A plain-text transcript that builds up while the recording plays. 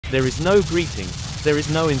There is no greeting, there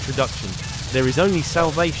is no introduction, there is only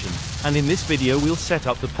salvation, and in this video we'll set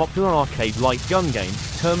up the popular arcade light gun game,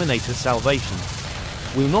 Terminator Salvation.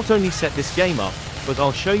 We'll not only set this game up, but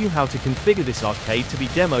I'll show you how to configure this arcade to be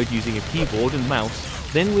demoed using a keyboard and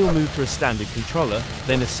mouse, then we'll move to a standard controller,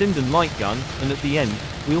 then a Sinden Light-Gun, and at the end,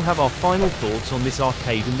 we'll have our final thoughts on this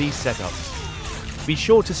arcade and these setups. Be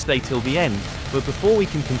sure to stay till the end, but before we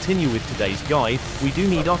can continue with today's guide, we do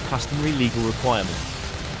need our customary legal requirements.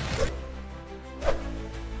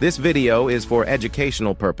 This video is for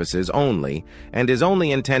educational purposes only, and is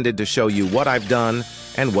only intended to show you what I've done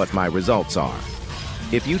and what my results are.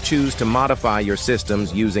 If you choose to modify your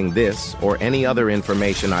systems using this or any other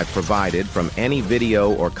information I've provided from any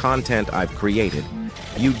video or content I've created,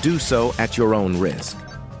 you do so at your own risk.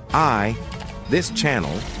 This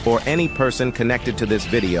channel, or any person connected to this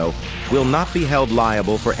video, will not be held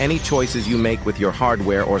liable for any choices you make with your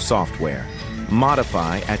hardware or software.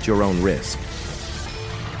 Modify at your own risk.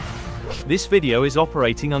 This video is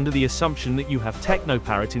operating under the assumption that you have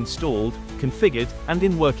TeknoParrot installed, configured, and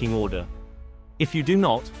in working order. If you do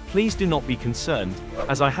not, please do not be concerned,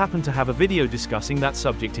 as I happen to have a video discussing that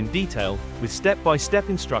subject in detail, with step-by-step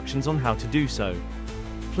instructions on how to do so.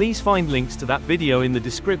 Please find links to that video in the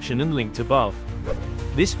description and linked above.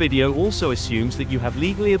 This video also assumes that you have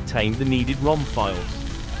legally obtained the needed ROM files.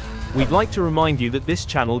 We'd like to remind you that this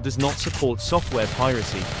channel does not support software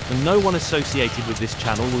piracy, and no one associated with this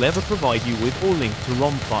channel will ever provide you with or link to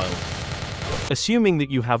ROM files. Assuming that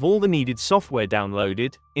you have all the needed software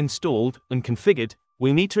downloaded, installed, and configured,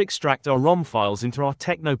 we'll need to extract our ROM files into our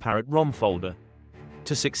TeknoParrot ROM folder.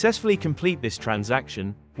 To successfully complete this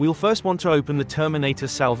transaction, we'll first want to open the Terminator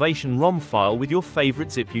Salvation ROM file with your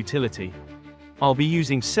favorite zip utility. I'll be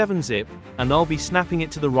using 7-zip, and I'll be snapping it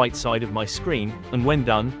to the right side of my screen, and when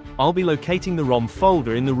done, I'll be locating the ROM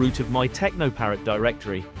folder in the root of my TeknoParrot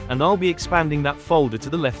directory, and I'll be expanding that folder to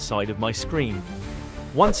the left side of my screen.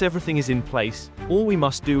 Once everything is in place, all we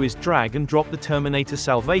must do is drag and drop the Terminator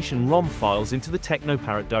Salvation ROM files into the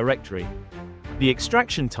TeknoParrot directory. The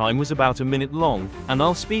extraction time was about a minute long, and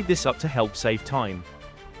I'll speed this up to help save time.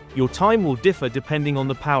 Your time will differ depending on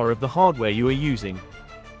the power of the hardware you are using.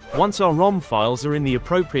 Once our ROM files are in the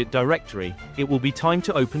appropriate directory, it will be time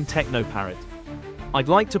to open TeknoParrot. I'd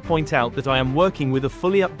like to point out that I am working with a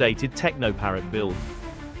fully updated TeknoParrot build.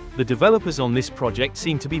 The developers on this project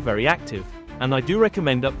seem to be very active, and I do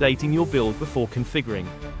recommend updating your build before configuring.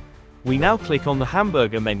 We now click on the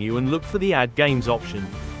hamburger menu and look for the Add Games option.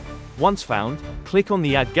 Once found, click on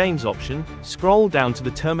the Add Games option, scroll down to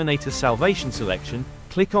the Terminator Salvation selection,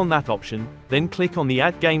 click on that option, then click on the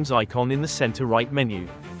Add Games icon in the center right menu.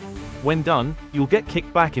 When done, you'll get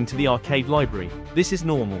kicked back into the arcade library. This is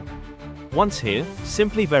normal. Once here,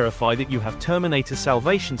 simply verify that you have Terminator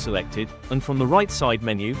Salvation selected, and from the right side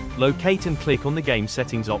menu, locate and click on the Game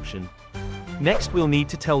Settings option. Next we'll need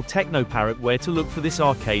to tell TeknoParrot where to look for this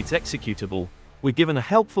arcade's executable. We're given a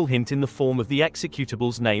helpful hint in the form of the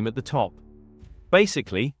executable's name at the top.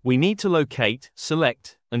 Basically, we need to locate,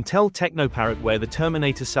 select, and tell TeknoParrot where the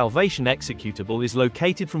Terminator Salvation executable is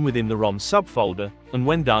located from within the ROM subfolder, and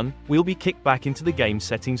when done, we'll be kicked back into the Game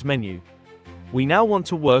Settings menu. We now want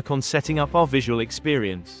to work on setting up our visual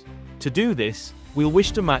experience. To do this, we'll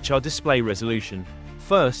wish to match our display resolution.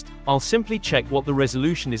 First, I'll simply check what the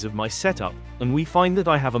resolution is of my setup, and we find that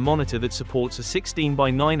I have a monitor that supports a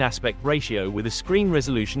 16:9 aspect ratio with a screen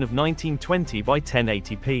resolution of 1920 by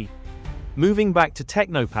 1080p. Moving back to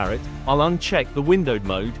TeknoParrot, I'll uncheck the windowed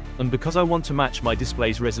mode, and because I want to match my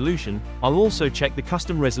display's resolution, I'll also check the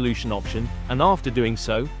custom resolution option, and after doing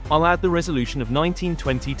so, I'll add the resolution of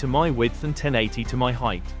 1920 to my width and 1080 to my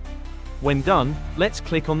height. When done, let's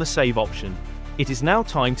click on the Save option. It is now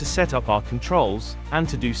time to set up our controls, and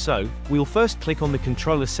to do so, we'll first click on the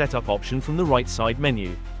Controller Setup option from the right side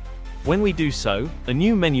menu. When we do so, a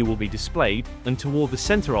new menu will be displayed, and toward the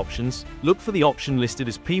center options, look for the option listed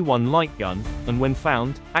as P1 Light Gun, and when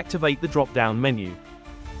found, activate the drop-down menu.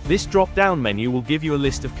 This drop-down menu will give you a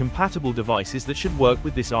list of compatible devices that should work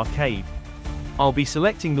with this arcade. I'll be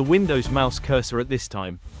selecting the Windows mouse cursor at this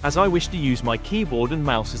time, as I wish to use my keyboard and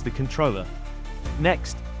mouse as the controller.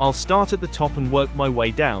 Next, I'll start at the top and work my way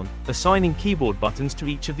down, assigning keyboard buttons to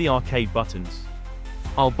each of the arcade buttons.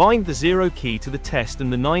 I'll bind the 0 key to the test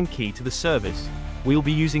and the 9 key to the service. We'll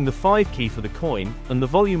be using the 5 key for the coin, and the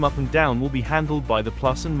volume up and down will be handled by the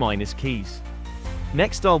plus and minus keys.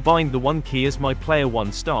 Next I'll bind the 1 key as my player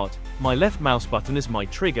 1 start, my left mouse button as my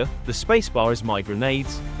trigger, the spacebar as my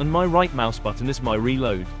grenades, and my right mouse button as my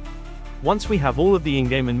reload. Once we have all of the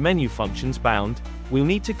in-game and menu functions bound, we'll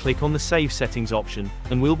need to click on the Save Settings option,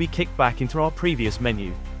 and we'll be kicked back into our previous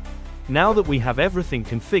menu. Now that we have everything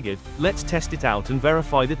configured, let's test it out and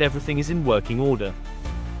verify that everything is in working order.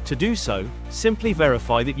 To do so, simply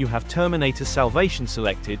verify that you have Terminator Salvation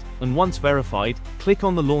selected, and once verified, click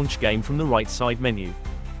on the launch game from the right side menu.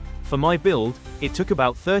 For my build, it took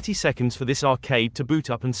about 30 seconds for this arcade to boot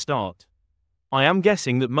up and start. I am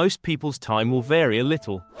guessing that most people's time will vary a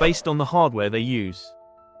little, based on the hardware they use.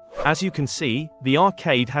 As you can see, the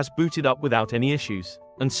arcade has booted up without any issues,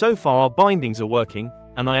 and so far our bindings are working,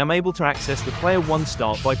 and I am able to access the Player 1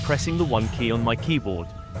 start by pressing the 1 key on my keyboard.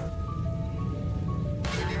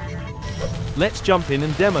 Let's jump in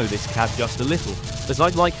and demo this cab just a little, as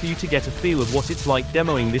I'd like for you to get a feel of what it's like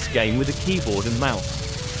demoing this game with a keyboard and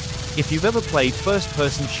mouse. If you've ever played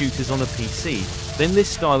first-person shooters on a PC, then this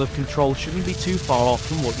style of control shouldn't be too far off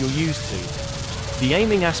from what you're used to. The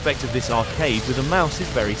aiming aspect of this arcade with a mouse is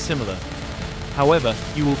very similar. However,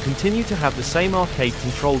 you will continue to have the same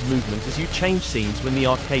arcade-controlled movement as you change scenes when the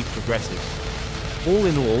arcade progresses. All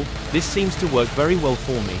in all, this seems to work very well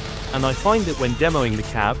for me, and I find that when demoing the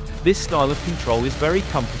cab, this style of control is very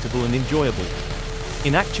comfortable and enjoyable.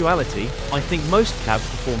 In actuality, I think most cabs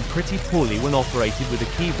perform pretty poorly when operated with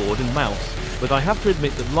a keyboard and mouse, but I have to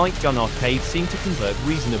admit that light-gun arcades seem to convert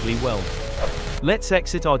reasonably well. Let's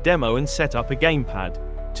exit our demo and set up a gamepad.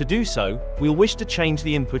 To do so, we'll wish to change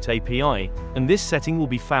the input API, and this setting will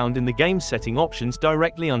be found in the game setting options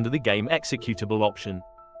directly under the game executable option.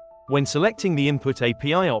 When selecting the input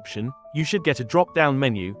API option, you should get a drop-down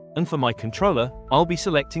menu, and for my controller, I'll be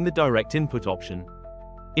selecting the direct input option.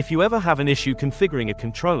 If you ever have an issue configuring a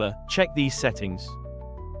controller, check these settings.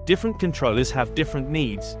 Different controllers have different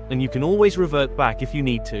needs, and you can always revert back if you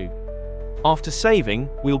need to. After saving,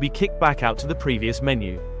 we'll be kicked back out to the previous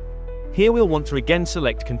menu. Here we'll want to again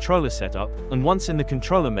select controller setup, and once in the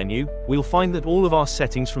controller menu, we'll find that all of our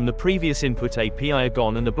settings from the previous input API are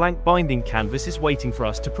gone and a blank binding canvas is waiting for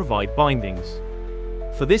us to provide bindings.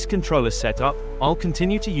 For this controller setup, I'll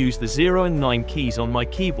continue to use the 0 and 9 keys on my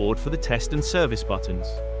keyboard for the test and service buttons.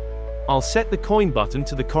 I'll set the coin button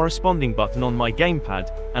to the corresponding button on my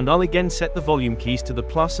gamepad, and I'll again set the volume keys to the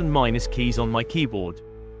plus and minus keys on my keyboard.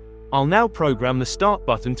 I'll now program the start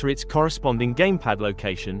button to its corresponding gamepad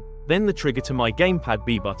location, then the trigger to my gamepad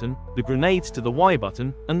B button, the grenades to the Y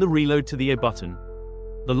button, and the reload to the A button.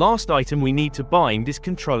 The last item we need to bind is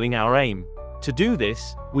controlling our aim. To do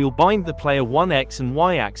this, we'll bind the player 1 X and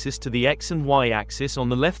Y axis to the X and Y axis on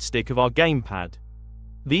the left stick of our gamepad.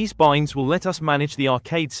 These binds will let us manage the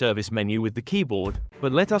arcade service menu with the keyboard,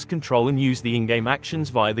 but let us control and use the in-game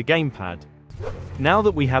actions via the gamepad. Now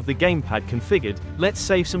that we have the gamepad configured, let's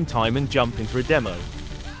save some time and jump into a demo.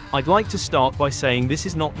 I'd like to start by saying this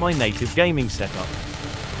is not my native gaming setup.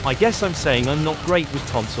 I guess I'm saying I'm not great with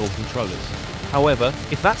console controllers. However,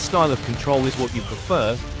 if that style of control is what you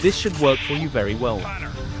prefer, this should work for you very well.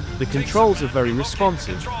 The controls are very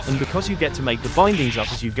responsive, and because you get to make the bindings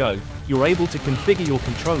up as you go, you're able to configure your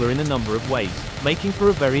controller in a number of ways, making for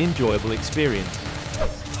a very enjoyable experience.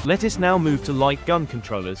 Let us now move to light gun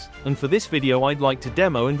controllers, and for this video I'd like to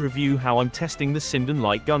demo and review how I'm testing the Sinden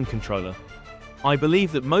Light-Gun controller. I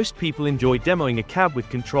believe that most people enjoy demoing a cab with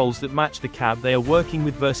controls that match the cab they are working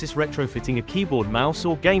with versus retrofitting a keyboard, mouse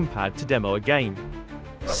or gamepad to demo a game.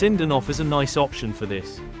 Sinden offers a nice option for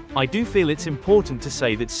this. I do feel it's important to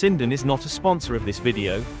say that Sinden is not a sponsor of this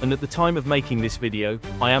video, and at the time of making this video,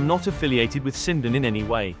 I am not affiliated with Sinden in any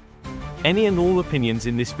way. Any and all opinions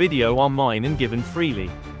in this video are mine and given freely.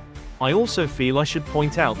 I also feel I should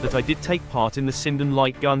point out that I did take part in the Sinden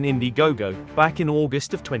Light-Gun Indiegogo back in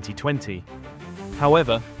August of 2020.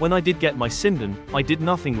 However, when I did get my Sinden, I did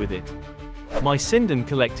nothing with it. My Sinden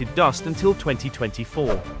collected dust until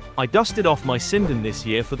 2024. I dusted off my Sinden this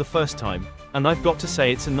year for the first time, and I've got to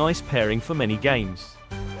say it's a nice pairing for many games.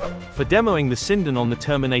 For demoing the Sinden on the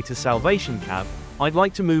Terminator Salvation cab, I'd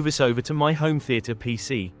like to move us over to my home theater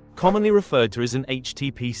PC, commonly referred to as an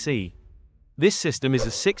HTPC. This system is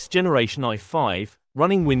a 6th generation i5,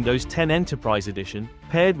 running Windows 10 Enterprise Edition,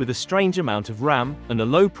 paired with a strange amount of RAM, and a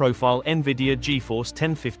low-profile NVIDIA GeForce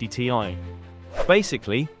 1050 Ti.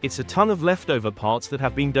 Basically, it's a ton of leftover parts that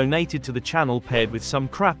have been donated to the channel paired with some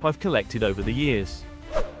crap I've collected over the years.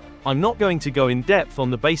 I'm not going to go in depth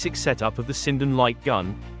on the basic setup of the Sinden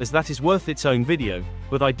Light-Gun, as that is worth its own video,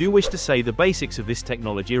 but I do wish to say the basics of this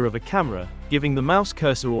technology are of a camera, giving the mouse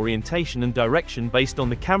cursor orientation and direction based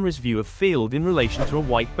on the camera's view of field in relation to a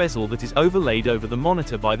white bezel that is overlaid over the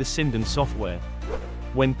monitor by the Sinden software.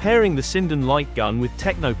 When pairing the Sinden Light-Gun with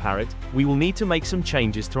TeknoParrot, we will need to make some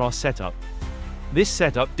changes to our setup. This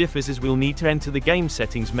setup differs as we'll need to enter the game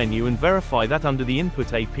settings menu and verify that under the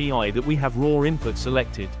input API that we have raw input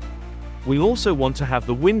selected. We'll also want to have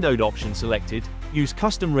the windowed option selected, use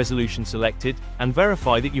custom resolution selected, and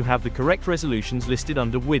verify that you have the correct resolutions listed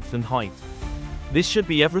under width and height. This should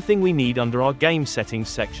be everything we need under our game settings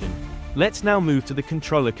section. Let's now move to the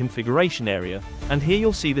controller configuration area, and here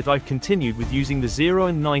you'll see that I've continued with using the 0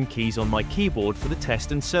 and 9 keys on my keyboard for the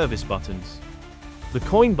test and service buttons. The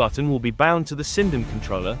coin button will be bound to the Sinden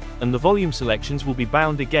controller, and the volume selections will be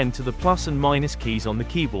bound again to the plus and minus keys on the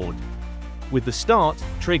keyboard, with the start,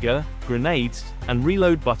 trigger, grenades, and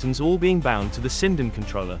reload buttons all being bound to the Sinden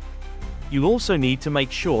controller. You'll also need to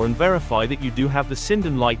make sure and verify that you do have the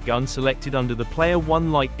Sinden Light-Gun selected under the Player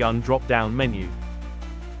 1 Light-Gun drop-down menu.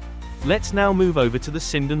 Let's now move over to the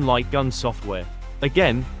Sinden Light-Gun software.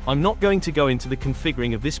 Again, I'm not going to go into the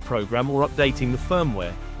configuring of this program or updating the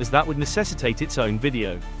firmware, as that would necessitate its own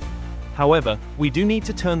video. However, we do need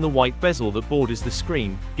to turn the white bezel that borders the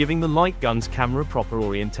screen, giving the Light-Gun's camera proper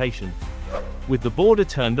orientation. With the border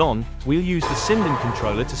turned on, we'll use the Sinden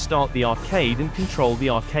controller to start the arcade and control the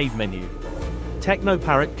arcade menu.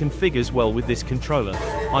 TeknoParrot configures well with this controller.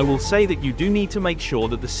 I will say that you do need to make sure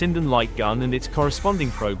that the Sinden Light-Gun and its corresponding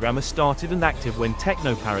program are started and active when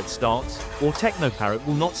TeknoParrot starts, or TeknoParrot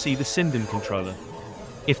will not see the Sinden controller.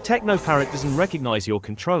 If TeknoParrot doesn't recognize your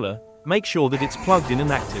controller, make sure that it's plugged in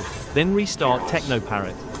and active, then restart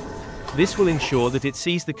TeknoParrot. This will ensure that it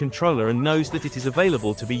sees the controller and knows that it is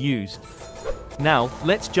available to be used. Now,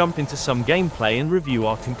 let's jump into some gameplay and review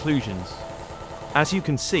our conclusions. As you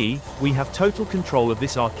can see, we have total control of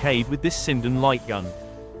this arcade with this Sinden Light-Gun.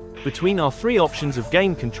 Between our three options of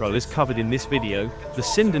game controllers covered in this video, the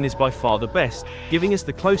Sinden is by far the best, giving us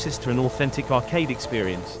the closest to an authentic arcade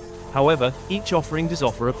experience. However, each offering does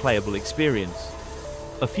offer a playable experience.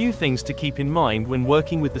 A few things to keep in mind when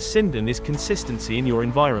working with the Sinden is consistency in your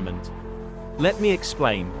environment. Let me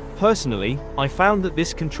explain. Personally, I found that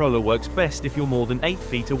this controller works best if you're more than 8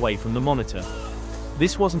 feet away from the monitor.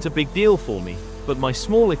 This wasn't a big deal for me, but my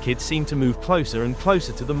smaller kids seem to move closer and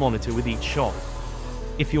closer to the monitor with each shot.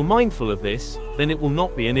 If you're mindful of this, then it will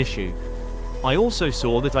not be an issue. I also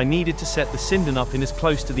saw that I needed to set the Sinden up in as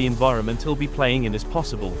close to the environment I'll be playing in as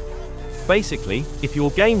possible. Basically, if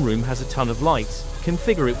your game room has a ton of lights,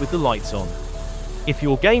 configure it with the lights on. If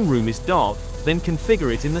your game room is dark, then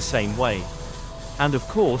configure it in the same way. And of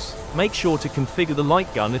course, make sure to configure the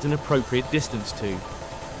light gun at an appropriate distance too.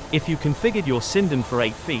 If you configured your Sinden for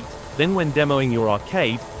 8 feet, then when demoing your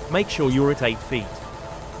arcade, make sure you're at 8 feet.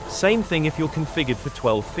 Same thing if you're configured for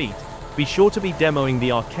 12 feet, be sure to be demoing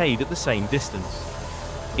the arcade at the same distance.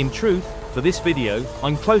 In truth, for this video,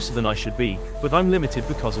 I'm closer than I should be, but I'm limited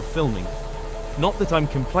because of filming. Not that I'm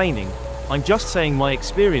complaining, I'm just saying my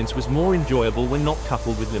experience was more enjoyable when not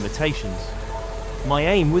coupled with limitations. My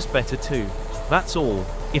aim was better too. That's all.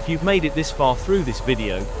 If you've made it this far through this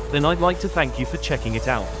video, then I'd like to thank you for checking it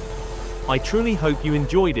out. I truly hope you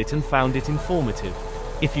enjoyed it and found it informative.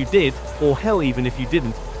 If you did, or hell even if you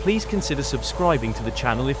didn't, please consider subscribing to the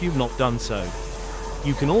channel if you've not done so.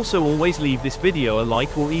 You can also always leave this video a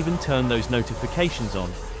like or even turn those notifications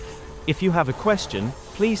on. If you have a question,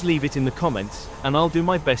 please leave it in the comments, and I'll do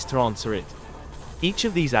my best to answer it. Each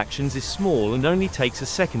of these actions is small and only takes a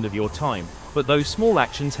second of your time, but those small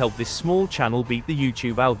actions help this small channel beat the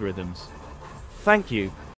YouTube algorithms. Thank you.